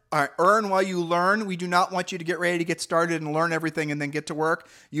 Earn while you learn. We do not want you to get ready to get started and learn everything and then get to work.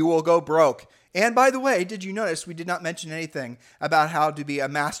 You will go broke. And by the way, did you notice we did not mention anything about how to be a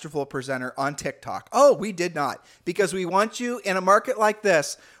masterful presenter on TikTok? Oh, we did not. Because we want you in a market like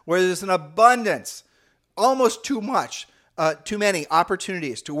this where there's an abundance, almost too many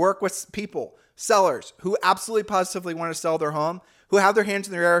opportunities to work with people, sellers who absolutely positively want to sell their home, who have their hands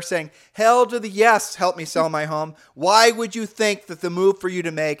in their air saying, hell to the yes, help me sell my home. Why would you think that the move for you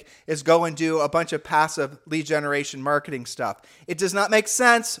to make is go and do a bunch of passive lead generation marketing stuff? It does not make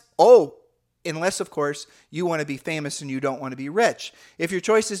sense. Unless, of course, you want to be famous and you don't want to be rich. If your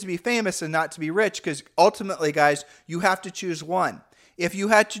choice is to be famous and not to be rich, because ultimately, guys, you have to choose one. If you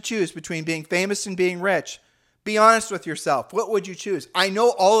had to choose between being famous and being rich, be honest with yourself. What would you choose? I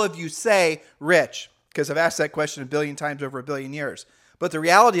know all of you say rich, because I've asked that question a billion times over a billion years. But the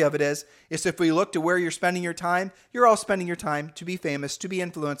reality of it is if we look to where you're spending your time, you're all spending your time to be famous, to be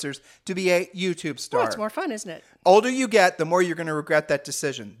influencers, to be a YouTube star. Well, it's more fun, isn't it? Older you get, the more you're going to regret that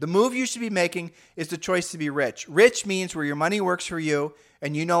decision. The move you should be making is the choice to be rich. Rich means where your money works for you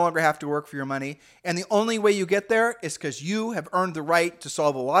and you no longer have to work for your money. And the only way you get there is because you have earned the right to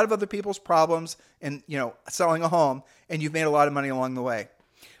solve a lot of other people's problems and, selling a home, and you've made a lot of money along the way.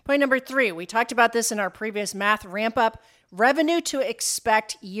 Point number 3, we talked about this in our previous math ramp up. Revenue to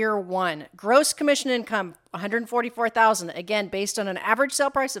expect year 1. Gross commission income, $144,000. Again, based on an average sale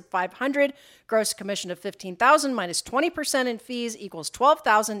price of $500. Gross commission of $15,000 minus 20% in fees equals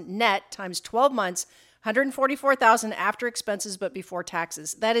 $12,000 net times 12 months. $144,000 after expenses but before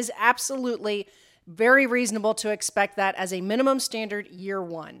taxes. That is absolutely very reasonable to expect that as a minimum standard year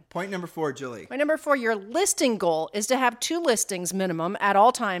 1. Point number 4, Julie. Point number 4, your listing goal is to have 2 listings minimum at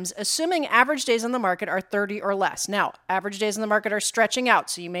all times, assuming average days on the market are 30 or less. Now, average days on the market are stretching out,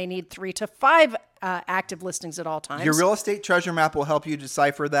 so you may need 3 to 5 active listings at all times. Your real estate treasure map will help you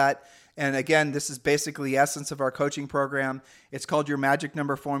decipher that. And again, this is basically the essence of our coaching program. It's called your magic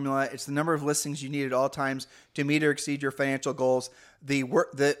number formula. It's the number of listings you need at all times to meet or exceed your financial goals. The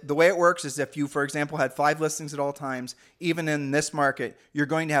way it works is if you, for example, had 5 listings at all times, even in this market, you're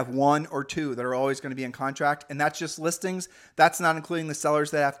going to have 1 or 2 that are always going to be in contract. And that's just listings. That's not including the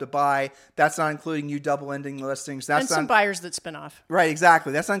sellers that have to buy. That's not including you double ending listings. That's and some buyers that spin off. Right,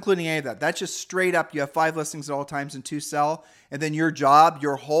 exactly. That's not including any of that. That's just straight up. You have 5 listings at all times and 2 sell. And then your job,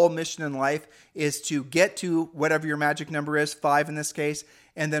 your whole mission in life is to get to whatever your magic number is, 5 in this case,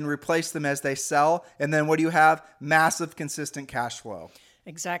 and then replace them as they sell. And then what do you have? Massive, consistent cash flow.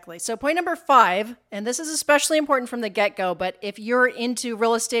 Exactly. So point number 5, and this is especially important from the get-go, but if you're into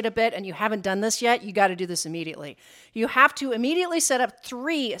real estate a bit and you haven't done this yet, you got to do this immediately. You have to immediately set up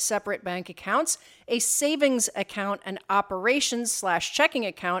 3 separate bank accounts, a savings account, an operations/checking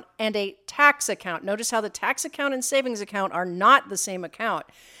account, and a tax account. Notice how the tax account and savings account are not the same account.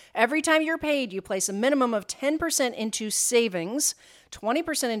 Every time you're paid, you place a minimum of 10% into savings,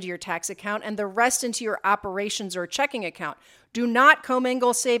 20% into your tax account, and the rest into your operations or checking account. Do not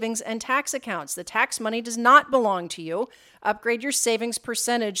commingle savings and tax accounts. The tax money does not belong to you. Upgrade your savings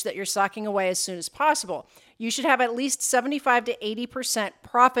percentage that you're socking away as soon as possible. You should have at least 75 to 80%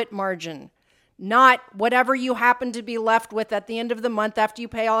 profit margin, not whatever you happen to be left with at the end of the month after you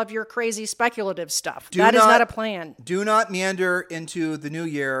pay all of your crazy speculative stuff. That is not a plan. Do not meander into the new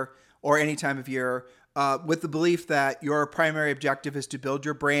year or any time of year with the belief that your primary objective is to build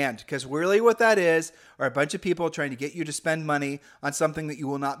your brand, because really what that is are a bunch of people trying to get you to spend money on something that you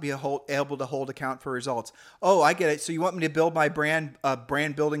will not be able to hold account for results. Oh, I get it. So you want me to build my brand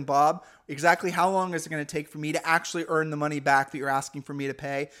building Bob? Exactly how long is it going to take for me to actually earn the money back that you're asking for me to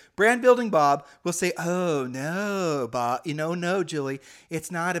pay? Brand building Bob will say, oh, no, Bob, no, Julie, it's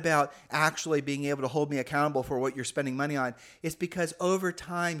not about actually being able to hold me accountable for what you're spending money on. It's because over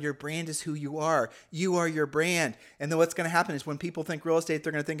time, your brand is who you are. You are your brand. And then what's going to happen is when people think real estate,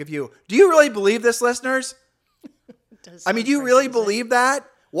 they're going to think of you. Do you really believe this, listeners? Do you really believe that?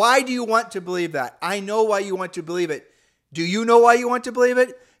 Why do you want to believe that? I know why you want to believe it. Do you know why you want to believe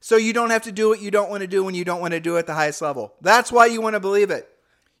it? So you don't have to do what you don't want to do when you don't want to do it at the highest level. That's why you want to believe it.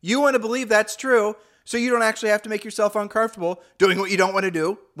 You want to believe that's true, so you don't actually have to make yourself uncomfortable doing what you don't want to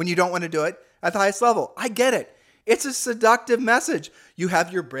do when you don't want to do it at the highest level. I get it. It's a seductive message. You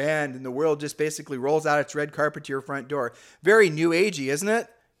have your brand and the world just basically rolls out its red carpet to your front door. Very new agey, isn't it?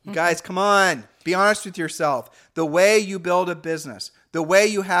 You guys, come on. Be honest with yourself. The way you build a business, the way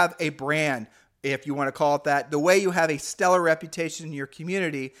you have a brand, if you want to call it that, the way you have a stellar reputation in your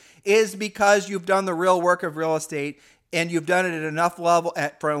community is because you've done the real work of real estate and you've done it at enough level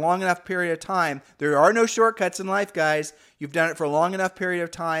for a long enough period of time. There are no shortcuts in life, guys. You've done it for a long enough period of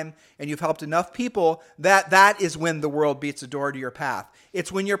time and you've helped enough people that is when the world beats a door to your path.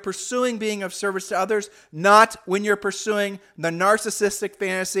 It's when you're pursuing being of service to others, not when you're pursuing the narcissistic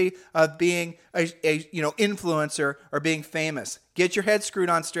fantasy of being a influencer or being famous. Get your head screwed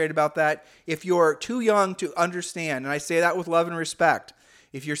on straight about that. If you're too young to understand, and I say that with love and respect,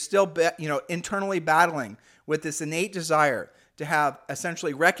 if you're still internally battling with this innate desire to have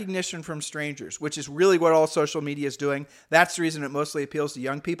essentially recognition from strangers, which is really what all social media is doing. That's the reason it mostly appeals to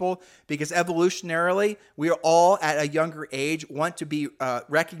young people, because evolutionarily, we are all at a younger age want to be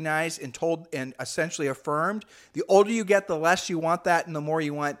recognized and told and essentially affirmed. The older you get, the less you want that, and the more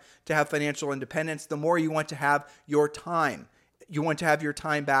you want to have financial independence, the more you want to have your time. You want to have your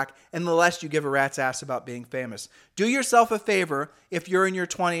time back, and the less you give a rat's ass about being famous. Do yourself a favor if you're in your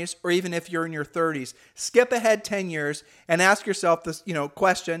 20s or even if you're in your 30s. Skip ahead 10 years and ask yourself this,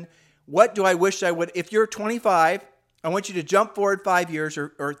 question, what do I wish I would? If you're 25, I want you to jump forward 5 years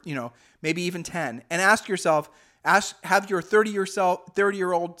or maybe even 10 and ask yourself, have your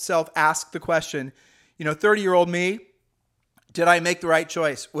 30-year-old self ask the question, 30-year-old me, did I make the right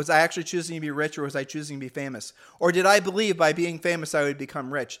choice? Was I actually choosing to be rich or was I choosing to be famous? Or did I believe by being famous I would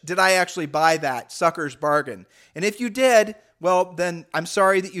become rich? Did I actually buy that sucker's bargain? And if you did, well, then I'm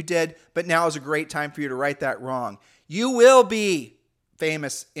sorry that you did, but now is a great time for you to right that wrong. You will be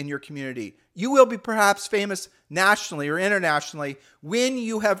famous in your community. You will be perhaps famous nationally or internationally when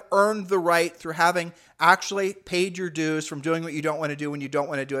you have earned the right through having actually paid your dues from doing what you don't want to do when you don't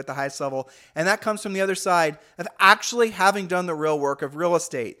want to do it at the highest level. And that comes from the other side of actually having done the real work of real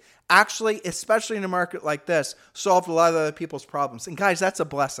estate. Actually, especially in a market like this, solved a lot of other people's problems. And guys, that's a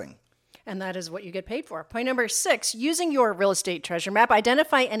blessing. And that is what you get paid for. Point number 6, using your real estate treasure map,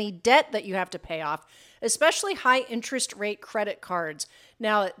 identify any debt that you have to pay off, especially high interest rate credit cards.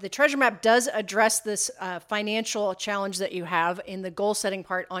 Now, the Treasure Map does address this financial challenge that you have in the goal setting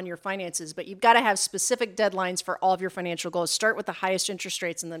part on your finances, but you've got to have specific deadlines for all of your financial goals. Start with the highest interest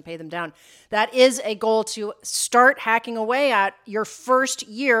rates and then pay them down. That is a goal to start hacking away at your first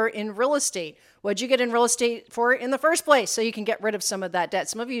year in real estate. What'd you get in real estate for in the first place? So you can get rid of some of that debt.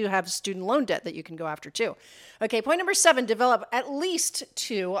 Some of you have student loan debt that you can go after too. Okay, point number 7, develop at least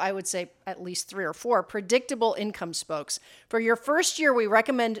 2, I would say at least 3 or 4 predictable income spokes. For your first year, we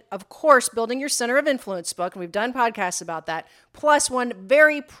recommend, of course, building your center of influence spoke, and we've done podcasts about that, plus one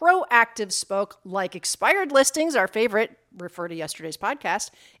very proactive spoke like expired listings, our favorite, refer to yesterday's podcast,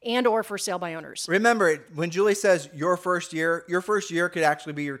 and or for sale by owners. Remember, when Julie says your first year could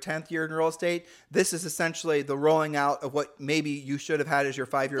actually be your 10th year in real estate. This is essentially the rolling out of what maybe you should have had as your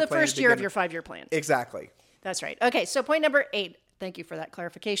 5-year plan. The first year of your 5-year plan. Exactly. That's right. Okay, so point number 8. Thank you for that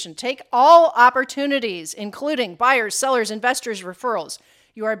clarification. Take all opportunities, including buyers, sellers, investors, referrals.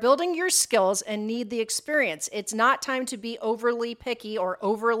 You are building your skills and need the experience. It's not time to be overly picky or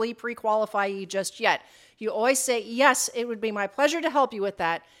overly pre-qualify you just yet. You always say, yes, it would be my pleasure to help you with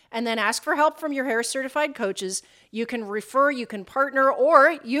that. And then ask for help from your Harris certified coaches. You can refer, you can partner,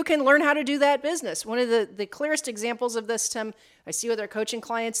 or you can learn how to do that business. One of the clearest examples of this, Tim, I see with our coaching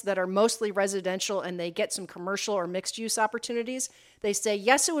clients that are mostly residential and they get some commercial or mixed use opportunities. They say,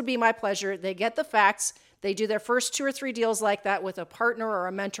 yes, it would be my pleasure. They get the facts. They do their first 2 or 3 deals like that with a partner or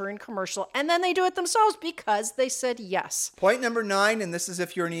a mentor in commercial, and then they do it themselves because they said yes. Point number 9, and this is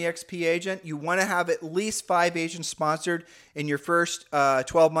if you're an EXP agent, you want to have at least 5 agents sponsored in your first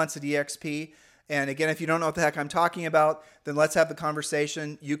 12 months at EXP. And again, if you don't know what the heck I'm talking about, then let's have the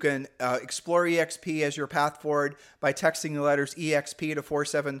conversation. You can explore EXP as your path forward by texting the letters EXP to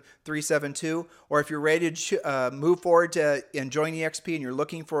 47372. Or if you're ready to move forward and join EXP and you're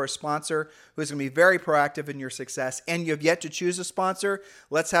looking for a sponsor who's going to be very proactive in your success and you have yet to choose a sponsor,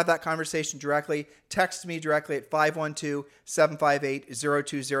 let's have that conversation directly. Text me directly at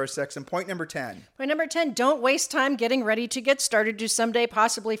 512-758-0206. And point number 10. Point number 10, don't waste time getting ready to get started to someday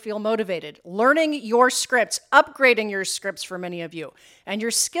possibly feel motivated. Learning your scripts, upgrading your scripts for many of you, and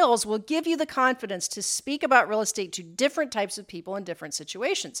your skills will give you the confidence to speak about real estate to different types of people in different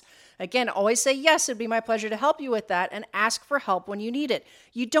situations. Again, always say, yes, it'd be my pleasure to help you with that, and ask for help when you need it.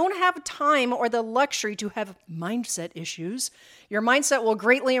 You don't have time or the luxury to have mindset issues. Your mindset will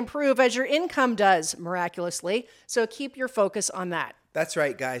greatly improve as your income does, miraculously, so keep your focus on that. That's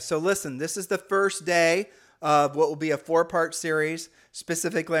right, guys. So listen, this is the first day of what will be a 4-part series,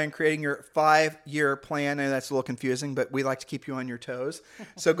 specifically on creating your 5-year plan. And that's a little confusing, but we like to keep you on your toes.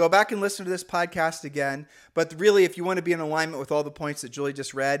 So go back and listen to this podcast again. But really, if you want to be in alignment with all the points that Julie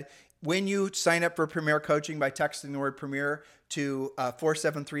just read, when you sign up for Premier Coaching by texting the word Premier to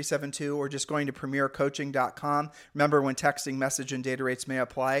 47372 or just going to premiercoaching.com. Remember, when texting, message and data rates may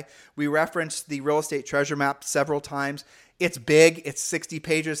apply. We referenced the Real Estate Treasure Map several times. It's big. It's 60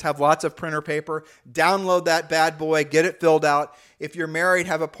 pages, have lots of printer paper. Download that bad boy, get it filled out. If you're married,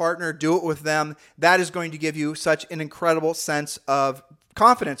 have a partner, do it with them. That is going to give you such an incredible sense of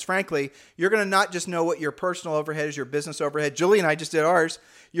confidence, frankly. You're going to not just know what your personal overhead is, your business overhead. Julie and I just did ours.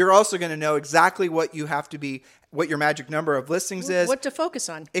 You're also going to know exactly what you have to be, what your magic number of listings is. What to focus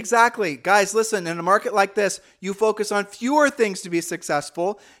on. Exactly. Guys, listen, in a market like this, you focus on fewer things to be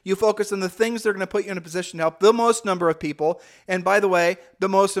successful. You focus on the things that are going to put you in a position to help the most number of people. And by the way, the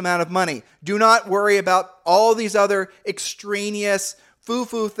most amount of money. Do not worry about all these other extraneous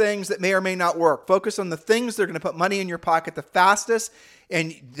foo-foo things that may or may not work. Focus on the things that are going to put money in your pocket the fastest.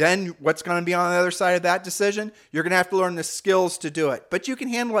 And then what's going to be on the other side of that decision? You're going to have to learn the skills to do it. But you can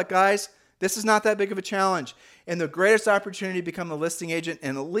handle it, guys. This is not that big of a challenge. And the greatest opportunity to become a listing agent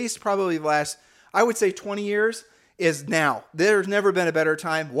in at least probably the last, I would say 20 years, is now. There's never been a better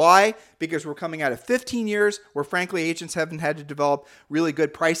time. Why? Because we're coming out of 15 years where frankly agents haven't had to develop really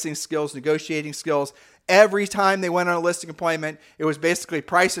good pricing skills, negotiating skills. Every time they went on a listing appointment, it was basically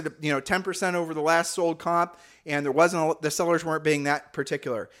priced at 10% over the last sold comp, and the sellers weren't being that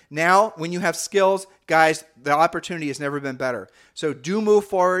particular. Now, when you have skills, guys, the opportunity has never been better. So do move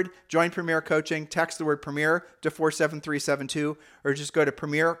forward, join Premier Coaching, text the word Premier to 47372, or just go to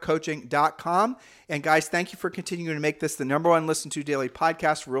premiercoaching.com. And guys, thank you for continuing to make this the #1 listened to daily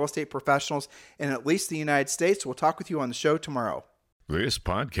podcast for real estate professionals in at least the United States. We'll talk with you on the show tomorrow. This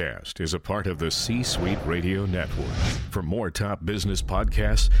podcast is a part of the C-Suite Radio Network. For more top business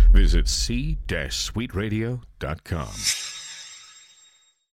podcasts, visit c-suiteradio.com.